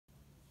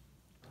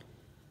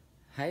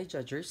Hi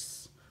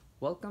Judgers!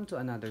 Welcome to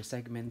another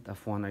segment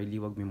of Juan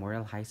Liwag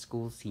Memorial High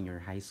School Senior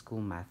High School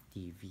Math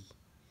TV.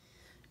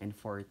 And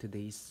for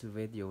today's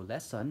video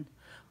lesson,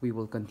 we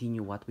will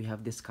continue what we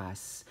have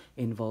discussed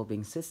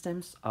involving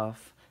systems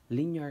of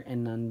linear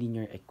and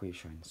nonlinear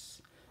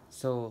equations.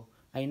 So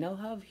I now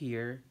have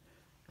here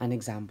an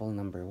example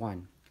number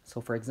 1.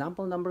 So for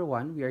example number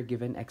 1, we are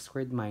given x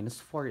squared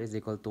minus 4 is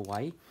equal to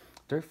y.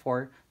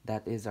 Therefore,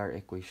 that is our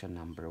equation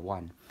number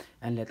 1.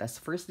 And let us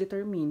first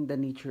determine the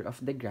nature of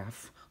the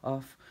graph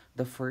of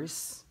the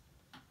first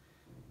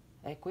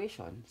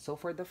equation. So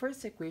for the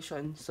first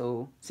equation,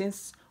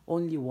 since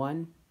only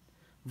one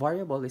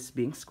variable is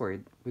being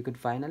squared, we could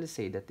finally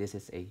say that this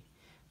is a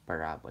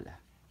parabola.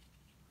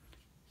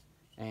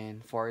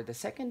 And for the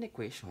second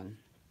equation,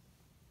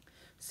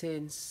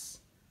 since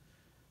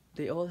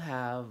they all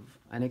have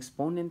an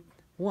exponent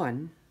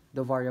 1,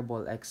 the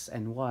variable x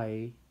and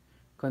y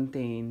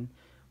contain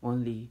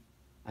only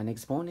an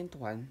exponent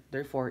 1,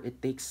 therefore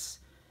it takes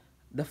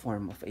the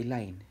form of a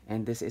line.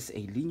 And this is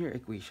a linear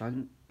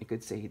equation. We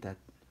could say that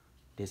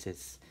this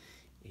is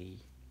a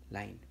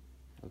line.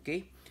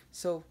 Okay?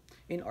 So,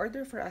 in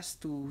order for us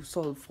to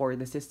solve for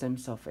the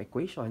systems of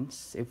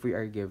equations, if we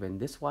are given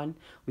this one,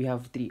 we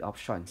have three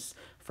options.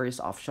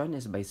 First option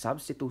is by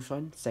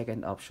substitution,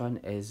 second option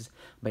is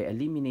by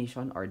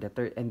elimination, or the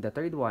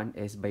third one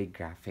is by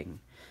graphing.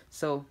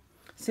 So,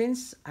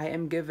 since I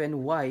am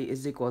given y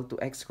is equal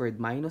to x squared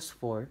minus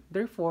 4,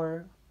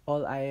 therefore,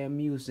 all I am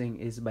using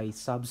is by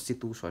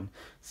substitution.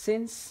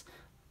 Since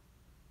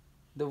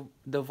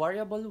the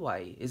variable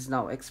y is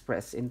now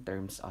expressed in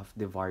terms of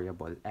the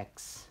variable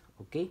x.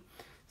 Okay?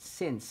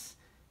 Since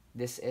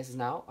this is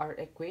now our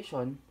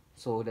equation,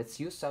 so let's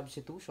use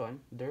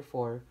substitution.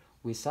 Therefore,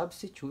 we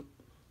substitute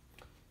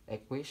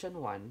equation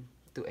 1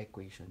 to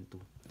equation 2.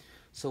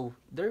 So,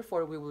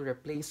 therefore, we will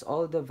replace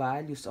all the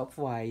values of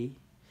y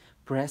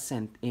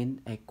present in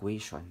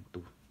equation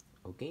 2.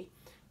 Okay?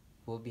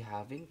 We'll be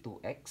having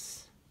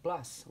 2x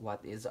plus,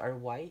 what is our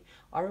y?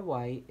 Our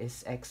y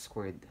is x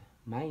squared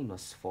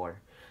minus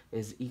 4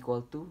 is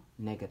equal to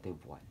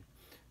negative 1.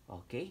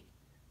 Okay?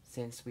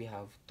 Since we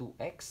have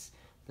 2x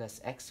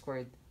plus x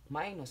squared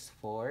minus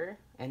 4,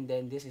 and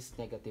then this is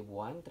negative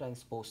 1,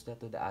 transpose that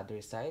to the other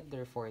side.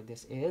 Therefore,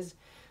 this is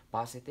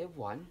positive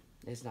 1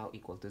 is now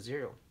equal to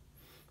 0.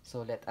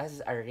 So, let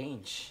us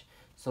arrange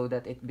so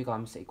that it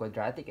becomes a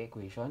quadratic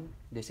equation.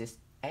 This is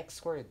x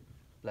squared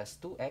plus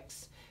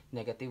 2x,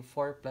 negative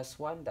 4 plus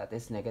 1, that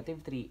is negative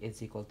 3,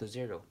 is equal to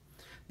 0.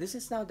 This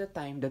is now the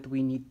time that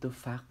we need to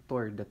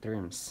factor the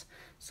terms.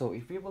 So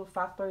if we will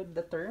factor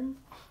the term,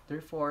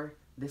 therefore,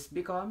 this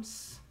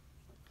becomes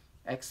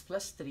x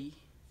plus 3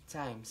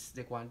 times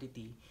the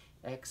quantity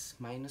x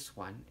minus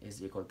 1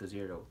 is equal to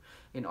 0.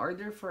 In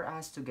order for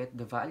us to get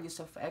the values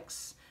of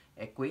x,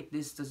 equate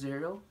this to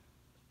 0,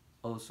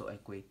 also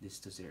equate this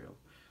to 0.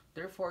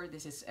 Therefore,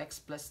 this is x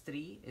plus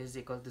 3 is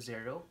equal to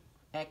 0.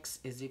 X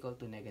is equal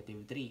to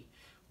negative 3.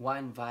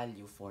 One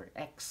value for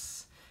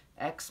x.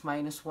 X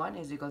minus 1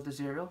 is equal to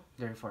 0.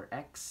 Therefore,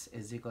 x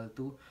is equal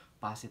to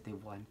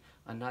positive 1.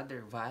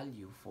 Another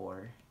value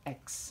for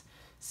x.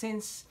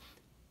 Since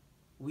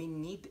we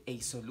need a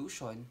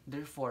solution,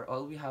 therefore,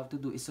 all we have to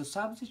do is to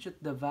substitute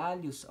the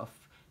values of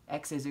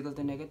x is equal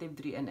to negative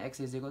 3 and x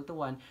is equal to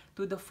 1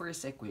 to the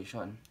first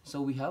equation. So,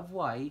 we have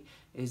y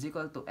is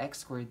equal to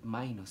x squared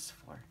minus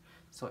 4.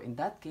 So, in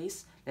that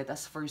case, let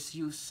us first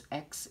use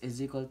x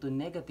is equal to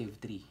negative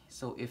 3.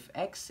 So, if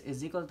x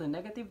is equal to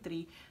negative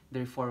 3,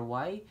 therefore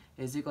y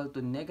is equal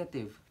to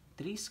negative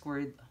 3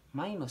 squared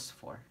minus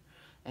 4.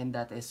 And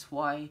that is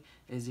y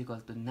is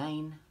equal to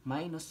 9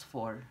 minus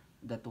 4,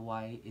 that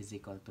y is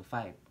equal to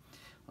 5.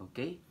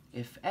 Okay?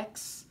 If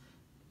x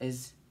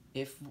is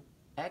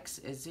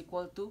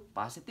equal to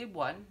positive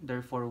 1,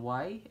 therefore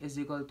y is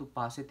equal to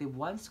positive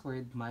 1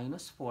 squared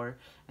minus 4,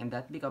 and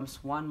that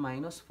becomes 1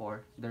 minus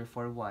 4,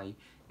 therefore y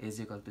is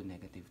equal to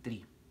negative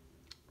 3.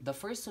 The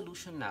first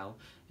solution now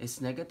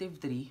is negative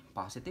 3,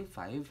 positive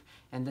 5,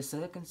 and the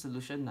second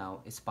solution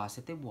now is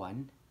positive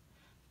 1,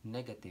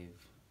 negative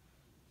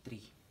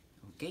 3.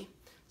 Okay?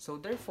 So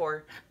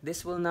therefore,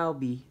 this will now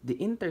be the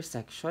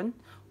intersection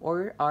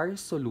or our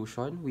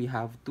solution. We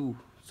have two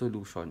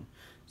solutions.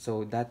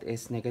 So that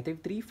is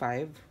negative 3,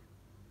 5,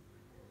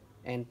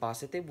 and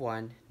positive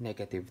 1,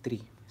 negative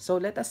 3. So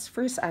let us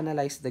first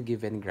analyze the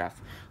given graph.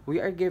 We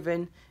are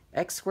given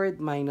x squared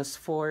minus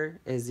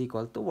 4 is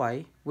equal to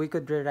y. We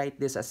could rewrite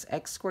this as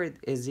x squared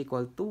is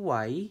equal to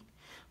y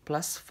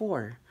plus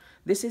 4.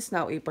 This is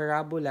now a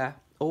parabola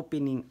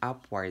opening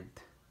upward.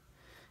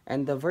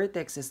 And the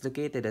vertex is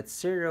located at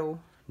 0,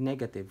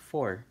 negative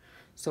 4.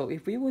 So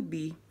if we would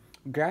be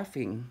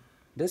graphing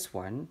this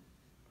one,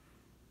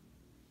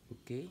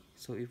 okay,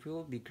 so if we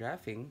will be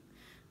graphing,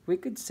 we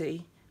could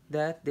say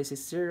that this is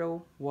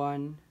 0,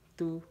 1,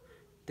 2,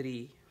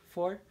 3,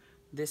 4.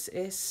 This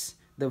is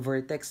the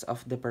vertex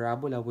of the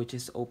parabola which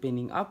is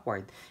opening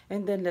upward.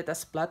 And then let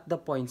us plot the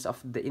points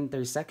of the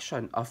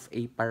intersection of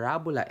a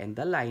parabola and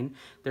the line.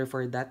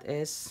 Therefore, that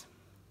is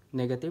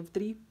negative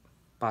 3,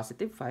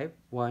 positive 5,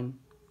 1,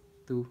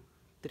 2,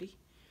 3.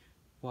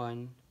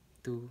 1,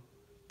 2,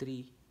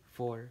 3,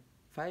 4,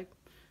 5.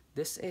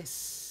 This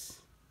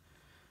is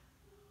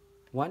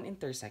one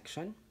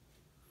intersection,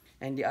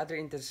 and the other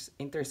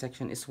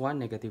intersection is 1,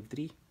 negative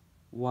 3,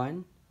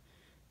 1,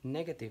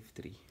 negative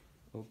 3.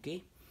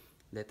 Okay,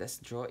 let us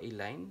draw a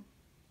line.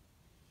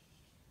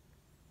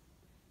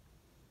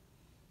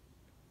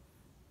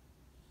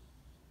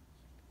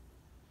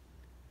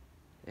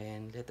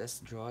 And let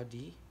us draw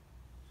the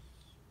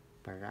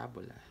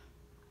parabola.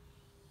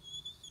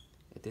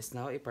 It is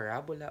now a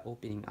parabola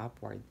opening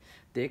upward.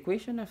 The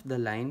equation of the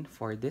line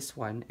for this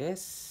one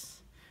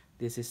is,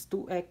 this is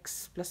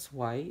 2x plus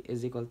y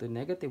is equal to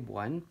negative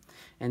 1.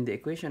 And the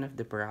equation of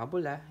the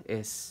parabola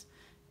is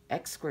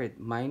x squared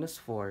minus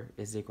 4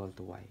 is equal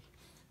to y.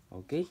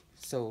 Okay,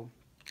 so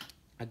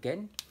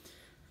again,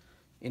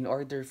 in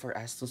order for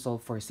us to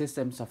solve for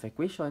systems of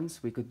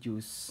equations, we could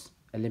use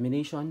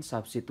elimination,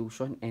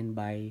 substitution, and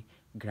by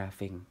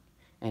graphing.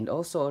 And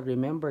also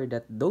remember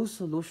that those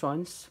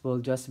solutions will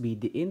just be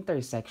the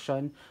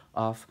intersection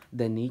of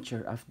the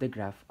nature of the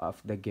graph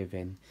of the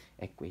given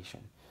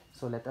equation.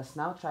 So let us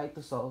now try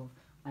to solve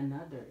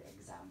another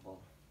example.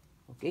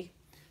 Okay,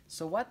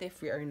 so what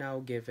if we are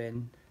now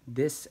given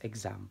this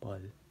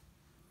example?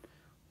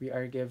 We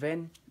are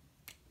given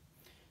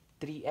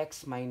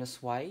 3x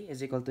minus y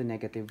is equal to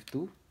negative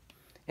 2,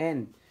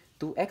 and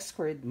 2x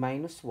squared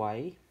minus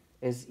y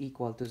is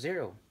equal to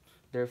 0.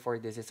 Therefore,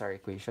 this is our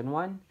equation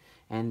 1,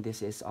 and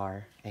this is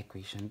our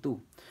equation 2.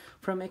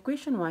 From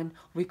equation 1,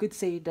 we could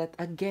say that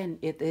again,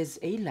 it is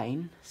a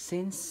line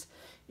since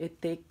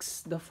it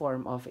takes the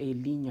form of a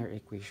linear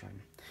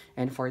equation.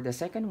 And for the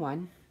second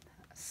one,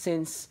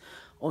 since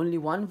only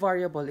one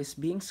variable is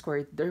being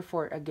squared,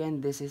 therefore,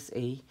 again, this is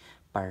a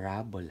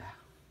parabola.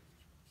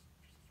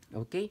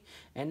 Okay,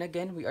 and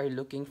again, we are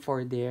looking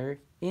for their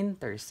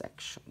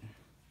intersection.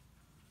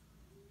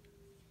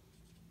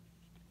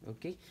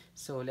 Okay,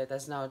 so let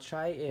us now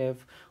try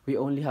if we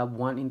only have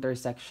one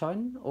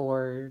intersection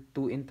or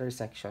two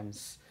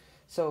intersections.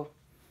 So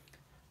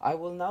I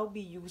will now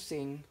be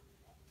using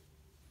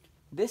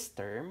this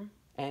term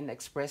and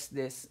express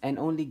this and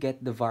only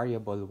get the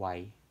variable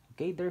y.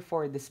 Okay,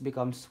 therefore this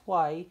becomes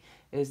y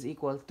is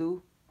equal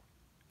to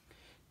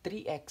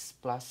 3x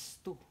plus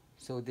 2.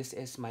 So this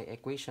is my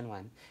equation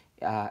 1.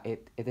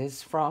 It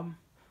is from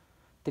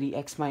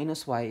 3x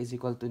minus y is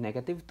equal to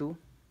negative 2.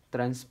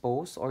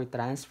 Transpose or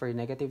transfer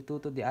negative 2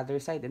 to the other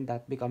side, and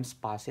that becomes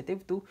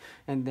positive 2.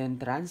 And then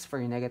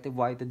transfer negative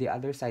y to the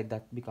other side,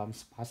 that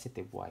becomes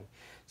positive y.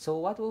 So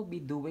what we'll be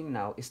doing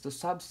now is to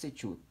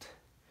substitute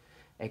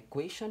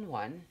equation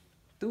 1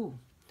 to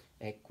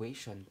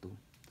equation 2.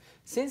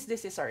 Since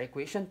this is our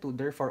equation 2,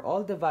 therefore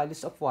all the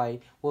values of y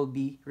will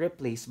be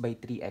replaced by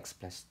 3x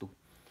plus 2.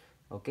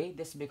 Okay,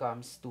 this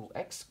becomes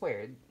 2x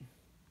squared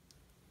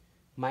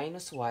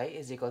minus y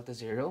is equal to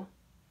 0.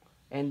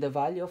 And the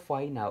value of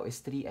y now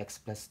is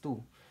 3x plus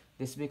 2.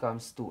 This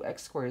becomes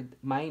 2x squared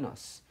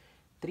minus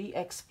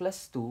 3x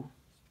plus 2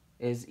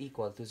 is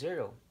equal to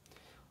 0.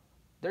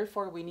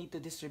 Therefore, we need to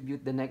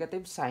distribute the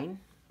negative sign.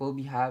 We'll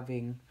be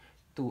having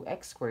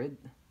 2x squared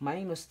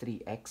minus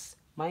 3x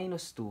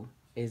minus 2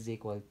 is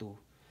equal to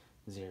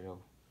 0.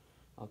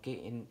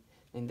 Okay,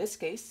 in this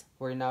case,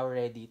 we're now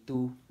ready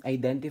to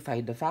identify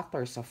the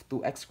factors of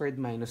 2x squared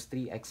minus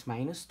 3x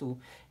minus 2.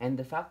 And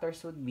the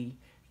factors would be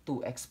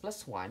 2x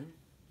plus 1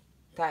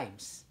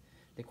 times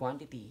the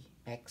quantity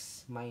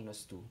x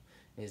minus 2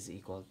 is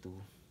equal to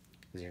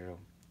 0.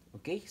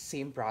 Okay,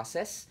 same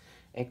process.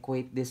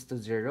 Equate this to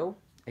 0.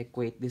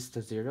 Equate this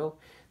to 0.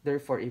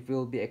 Therefore, if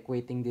we'll be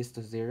equating this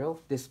to 0,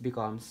 this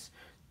becomes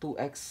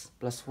 2x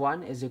plus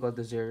 1 is equal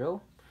to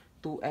 0.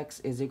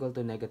 2x is equal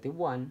to negative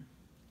 1.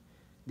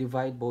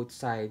 Divide both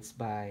sides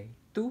by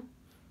 2.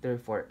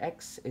 Therefore,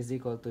 x is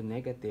equal to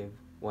negative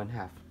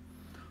 1/2.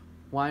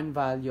 One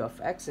value of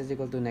x is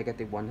equal to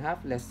negative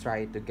 1/2. Let's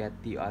try to get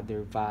the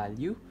other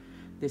value.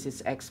 This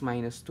is x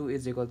minus 2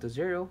 is equal to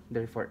 0.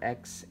 Therefore,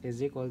 x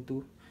is equal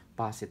to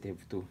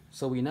positive 2.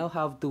 So we now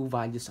have two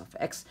values of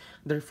x.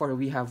 Therefore,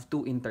 we have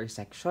two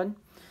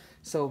intersection.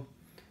 So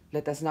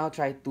let us now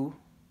try to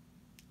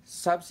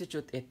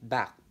substitute it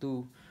back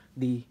to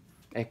the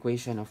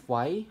equation of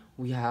y.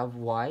 We have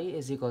y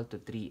is equal to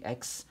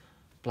 3x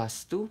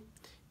plus 2.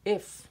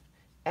 If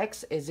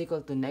x is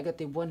equal to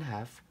negative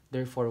 1/2,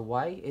 therefore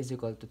y is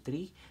equal to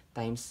 3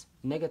 times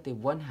negative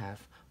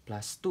 1/2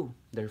 plus 2.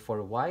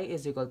 Therefore y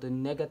is equal to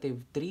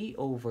negative 3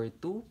 over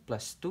 2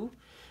 plus 2.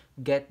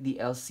 Get the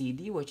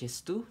LCD, which is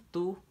 2.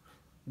 2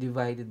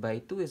 divided by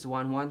 2 is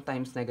 1. 1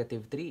 times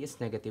negative 3 is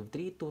negative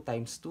 3. 2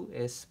 times 2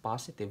 is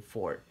positive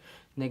 4.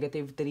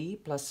 Negative 3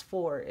 plus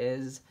 4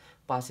 is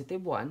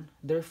positive 1.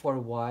 Therefore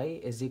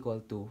y is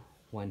equal to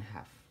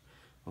 1/2.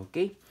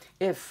 Okay?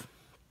 If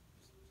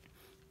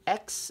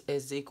x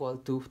is equal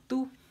to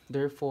 2,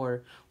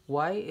 therefore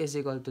y is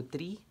equal to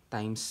 3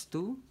 times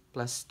 2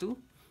 plus 2.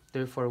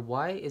 Therefore,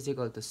 y is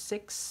equal to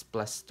 6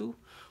 plus 2.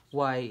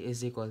 Y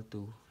is equal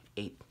to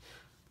 8.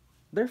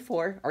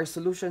 Therefore, our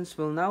solutions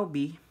will now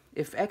be,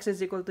 if x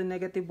is equal to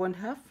negative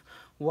 1/2,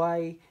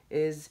 y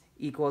is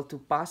equal to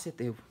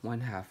positive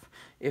 1/2.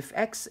 If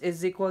x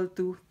is equal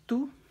to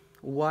 2,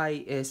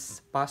 y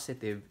is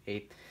positive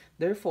 8.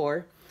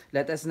 Therefore,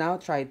 let us now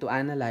try to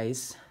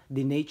analyze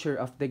the nature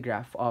of the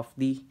graph of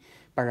the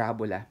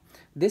parabola.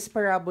 This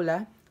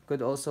parabola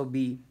could also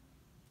be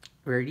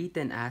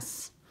rewritten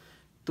as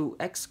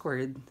 2x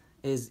squared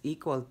is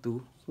equal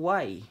to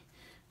y.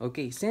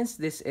 Okay, since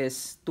this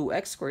is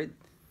 2x squared,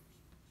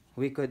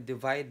 we could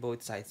divide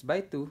both sides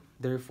by 2.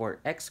 Therefore,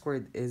 x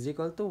squared is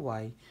equal to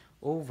y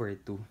over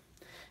 2.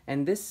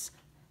 And this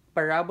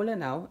parabola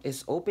now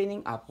is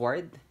opening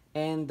upward,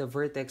 and the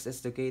vertex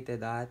is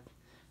located at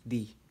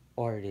the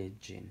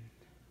origin.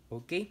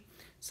 Okay,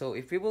 so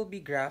if we will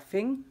be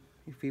graphing,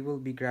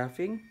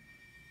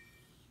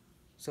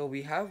 so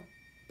we have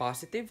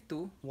positive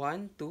 2,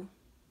 1, 2,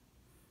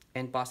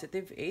 and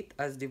positive 8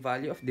 as the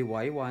value of the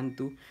y. 1,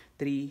 2,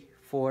 3,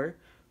 4,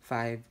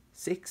 5,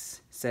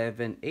 6,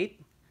 7,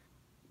 8.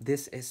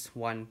 This is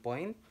 1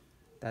 point.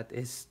 That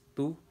is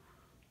 2,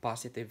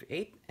 positive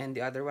 8. And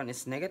the other one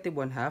is negative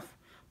 1/2,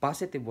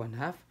 positive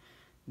 1/2.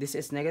 This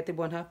is negative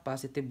 1/2,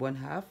 positive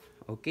 1/2.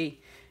 Okay.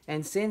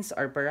 And since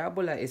our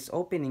parabola is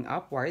opening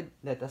upward,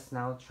 let us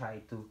now try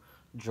to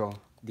draw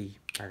the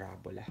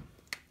parabola.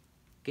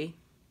 Okay.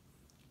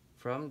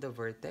 From the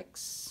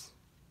vertex,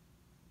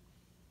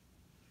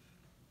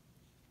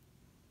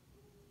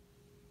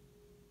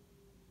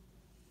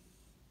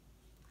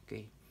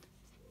 okay,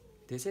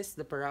 this is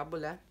the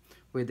parabola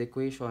with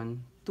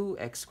equation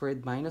 2x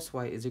squared minus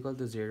y is equal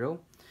to 0.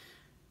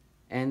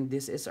 And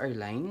this is our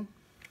line.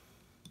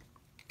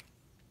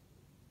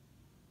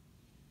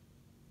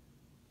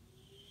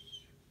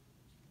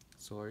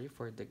 Sorry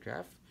for the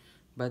graph.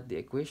 But the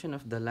equation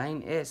of the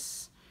line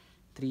is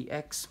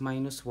 3x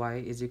minus y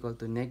is equal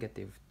to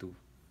negative 2.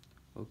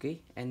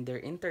 Okay? And their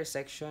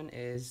intersection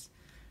is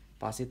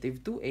positive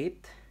 2,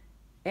 8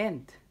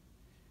 and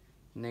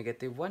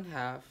negative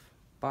 1/2,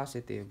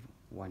 positive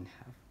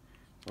 1/2.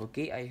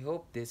 Okay, I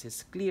hope this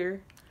is clear.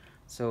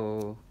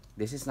 So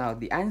this is now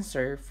the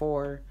answer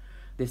for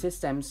the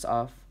systems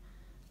of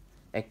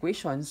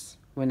equations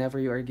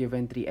whenever you are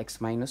given 3x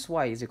minus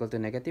y is equal to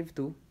negative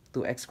 2,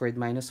 2x squared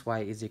minus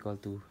y is equal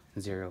to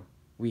 0.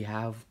 We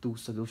have two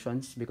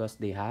solutions because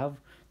they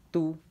have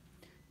two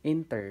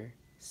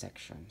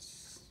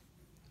intersections.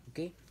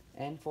 Okay,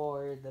 and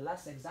for the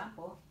last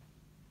example,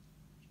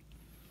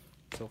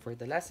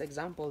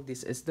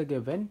 this is the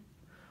given.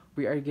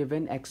 We are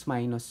given x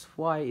minus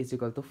y is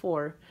equal to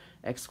 4,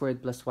 x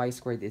squared plus y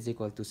squared is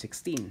equal to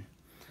 16.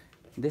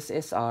 This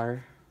is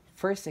our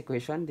first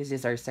equation. This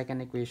is our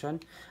second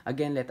equation.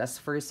 Again, let us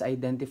first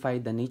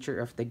identify the nature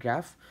of the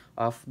graph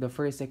of the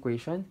first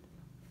equation.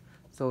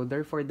 So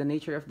therefore, the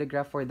nature of the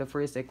graph for the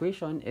first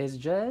equation is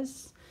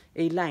just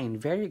a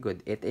line. Very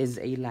good. It is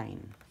a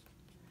line.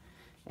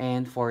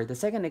 And for the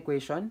second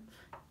equation,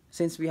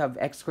 since we have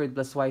x squared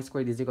plus y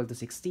squared is equal to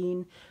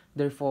 16,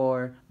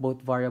 therefore,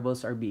 both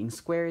variables are being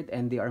squared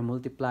and they are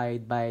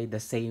multiplied by the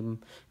same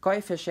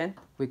coefficient.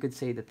 We could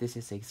say that this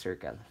is a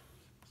circle.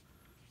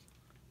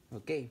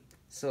 Okay,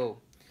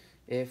 so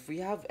if we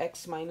have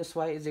x minus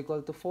y is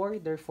equal to 4,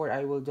 therefore,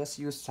 I will just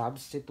use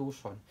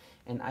substitution.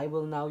 And I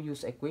will now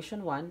use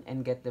equation 1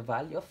 and get the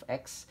value of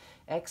x.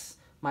 X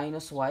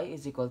minus y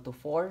is equal to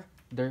 4.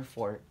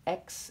 Therefore,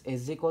 x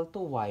is equal to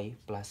y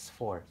plus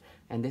 4.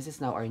 And this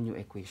is now our new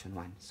equation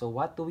 1. So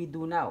what do we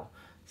do now?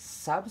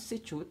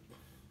 Substitute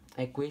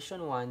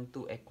equation 1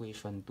 to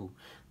equation 2.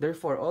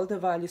 Therefore, all the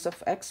values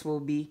of x will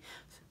be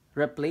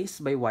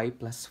replaced by y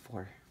plus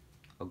 4.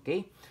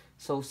 Okay?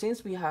 So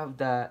since we have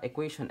the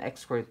equation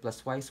x squared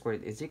plus y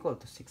squared is equal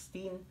to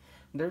 16,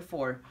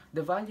 therefore,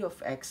 the value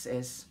of x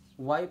is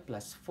y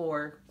plus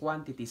 4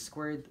 quantity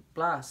squared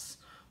plus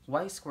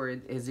y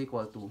squared is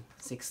equal to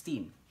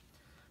 16.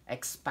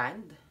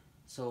 Expand.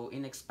 So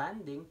in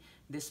expanding,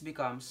 this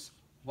becomes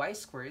y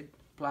squared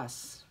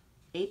plus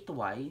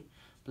 8y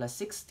plus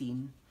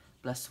 16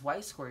 plus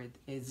y squared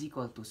is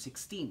equal to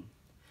 16.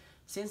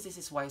 Since this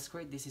is y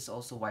squared, this is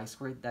also y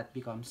squared. That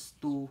becomes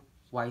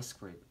 2y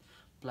squared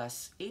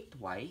plus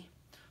 8y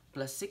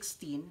plus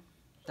 16.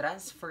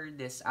 Transfer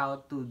this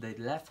out to the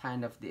left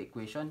hand of the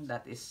equation.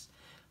 That is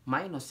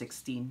minus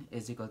 16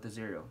 is equal to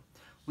 0.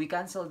 We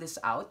cancel this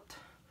out.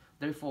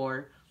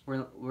 Therefore,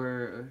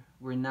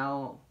 we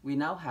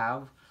now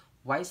have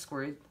y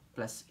squared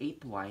plus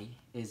 8y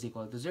is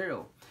equal to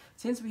 0.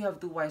 Since we have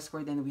 2y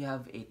squared and we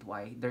have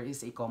 8y, there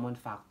is a common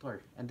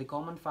factor. And the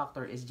common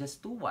factor is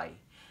just 2y.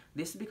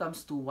 This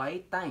becomes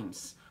 2y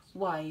times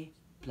y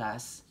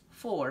plus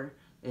 4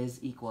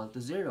 is equal to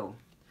 0.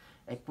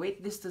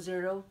 Equate this to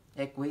 0,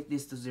 equate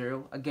this to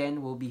 0.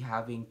 Again, we'll be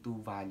having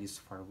two values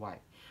for y.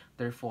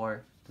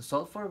 Therefore, to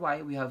solve for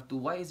y, we have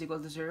 2y is equal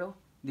to 0.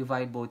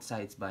 Divide both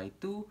sides by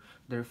 2.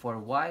 Therefore,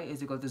 y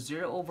is equal to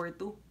 0 over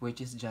 2,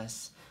 which is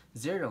just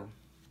 0.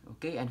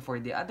 Okay, and for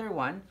the other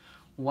one,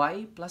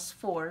 y plus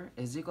 4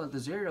 is equal to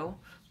 0.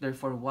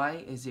 Therefore,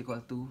 y is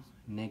equal to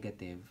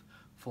negative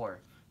 4.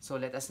 So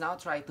let us now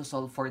try to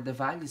solve for the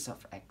values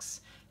of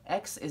x.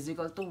 X is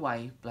equal to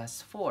y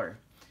plus 4.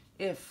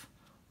 If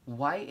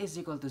y is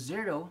equal to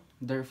 0,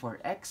 therefore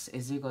x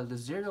is equal to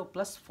 0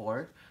 plus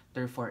 4,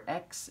 therefore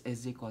x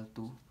is equal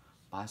to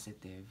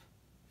positive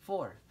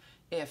 4.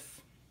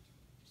 If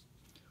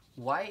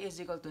y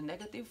is equal to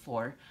negative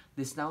 4,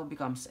 this now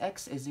becomes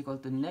x is equal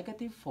to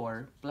negative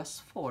 4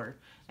 plus 4,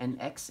 and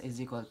x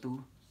is equal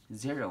to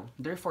 0.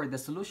 Therefore, the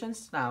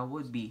solutions now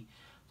would be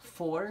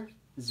 4,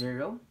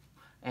 0,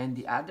 and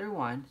the other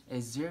one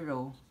is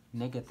 0,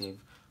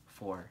 negative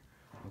 4.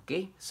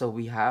 Okay, so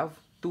we have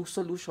two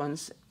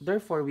solutions,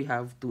 therefore we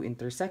have two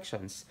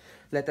intersections.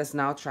 Let us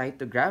now try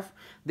to graph.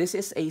 This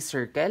is a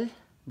circle,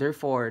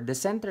 therefore the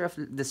center of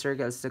the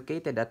circle is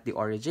located at the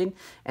origin,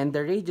 and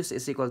the radius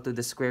is equal to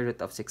the square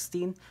root of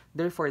 16,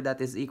 therefore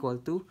that is equal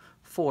to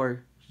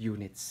 4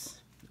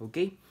 units.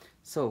 Okay,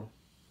 so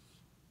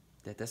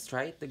let us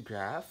try to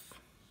graph.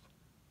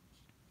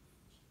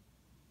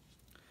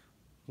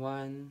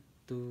 1,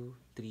 2,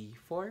 3,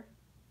 4.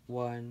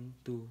 1,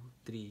 2,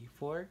 3,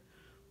 4.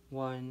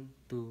 1,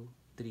 2,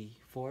 3,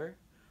 4.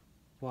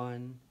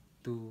 1,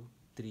 2,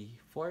 3,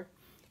 4.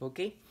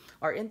 Okay,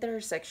 our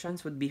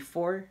intersections would be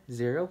 4,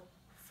 0,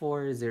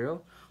 4,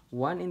 0.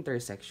 One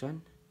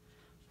intersection,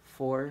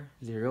 4,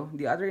 0.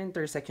 The other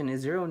intersection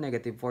is 0,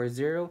 negative 4,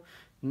 0,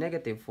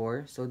 negative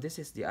 4. So this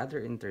is the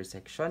other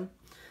intersection.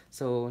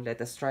 So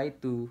let us try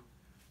to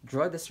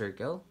draw the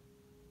circle.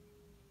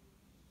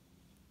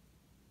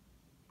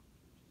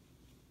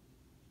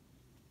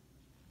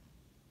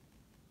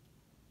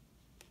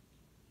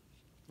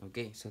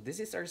 Okay, so this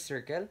is our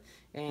circle,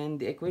 and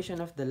the equation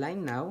of the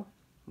line now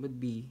would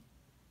be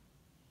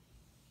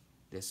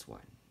this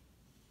one.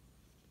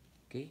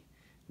 Okay,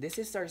 this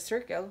is our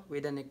circle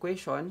with an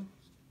equation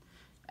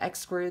x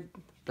squared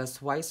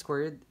plus y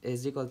squared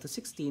is equal to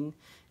 16,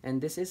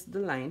 and this is the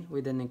line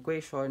with an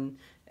equation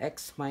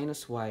x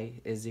minus y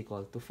is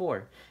equal to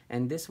 4,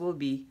 and this will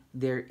be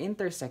their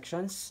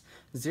intersections,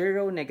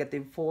 0,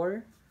 negative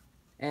 4,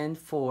 and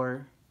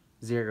 4,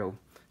 0.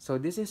 So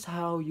this is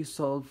how you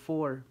solve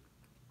for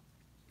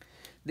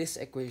this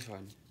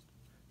equation,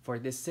 for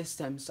these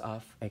systems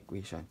of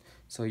equation.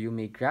 So you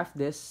may graph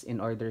this in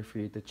order for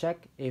you to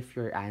check if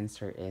your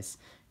answer is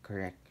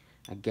correct.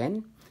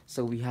 Again,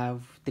 so we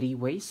have three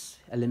ways: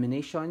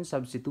 elimination,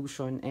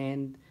 substitution,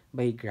 and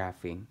by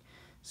graphing.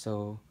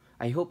 So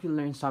I hope you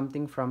learned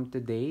something from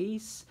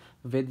today's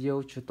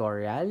video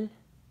tutorial.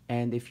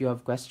 And if you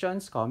have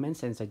questions,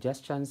 comments, and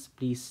suggestions,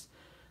 please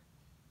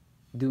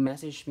do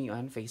message me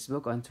on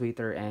Facebook, on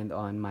Twitter, and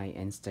on my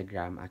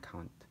Instagram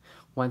account.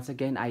 Once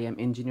again, I am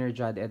Engineer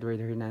Judd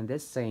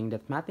Hernandez saying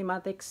that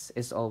mathematics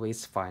is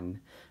always fun.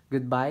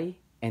 Goodbye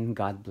and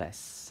God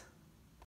bless.